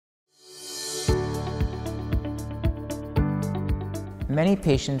Many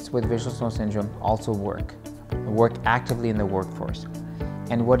patients with visual snow syndrome also work actively in the workforce.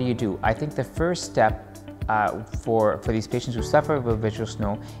 And what do? I think the first step for these patients who suffer with visual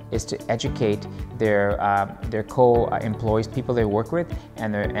snow is to educate their co-employees, people they work with,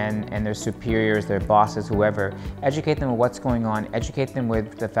 and their superiors, their bosses, whoever. Educate them on what's going on, educate them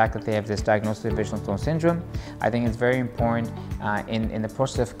with the fact that they have this diagnosis of visual snow syndrome. I think it's very important in the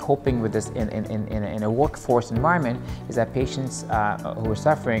process of coping with this in a workforce environment, is that patients who are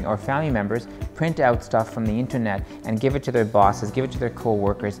suffering, or family members, print out stuff from the internet and give it to their bosses, give it to their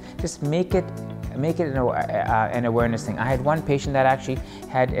co-workers. Just make it an awareness thing. I had one patient that actually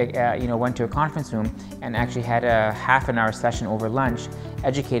had, went to a conference room and actually had a half-an-hour session over lunch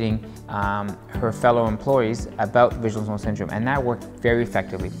educating her fellow employees about visual snow syndrome, and that worked very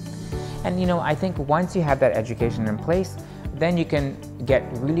effectively. And I think once you have that education in place, then you can get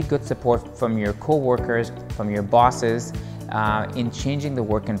really good support from your co-workers, from your bosses, in changing the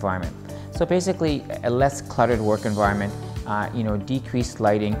work environment. So basically, a less cluttered work environment, decreased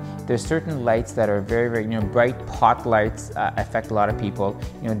lighting. There's certain lights that are very, bright pot lights affect a lot of people.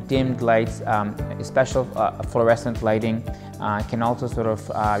 Dimmed lights, special fluorescent lighting can also sort of,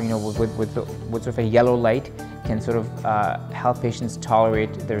 with sort of a yellow light, can sort of help patients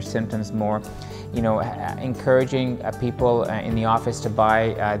tolerate their symptoms more. Encouraging people in the office to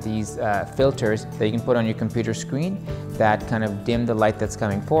buy these filters that you can put on your computer screen that kind of dim the light that's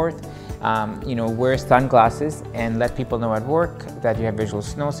coming forth. Wear sunglasses and let people know at work that you have visual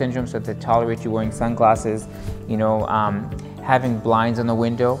snow syndrome, so that they tolerate you wearing sunglasses. Having blinds on the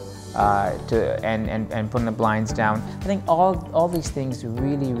window and putting the blinds down. I think all these things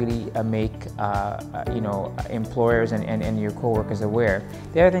really make employers and your co-workers aware.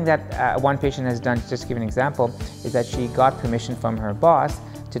 The other thing that one patient has done, just to give an example, is that she got permission from her boss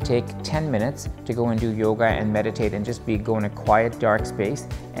to take 10 minutes to go and do yoga and meditate and just go in a quiet, dark space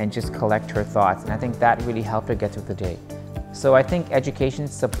and just collect her thoughts. And I think that really helped her get through the day. So I think education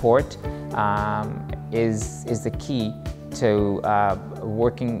support is the key to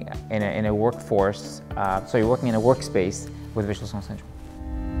working in a workforce, working in a workspace with visual snow syndrome.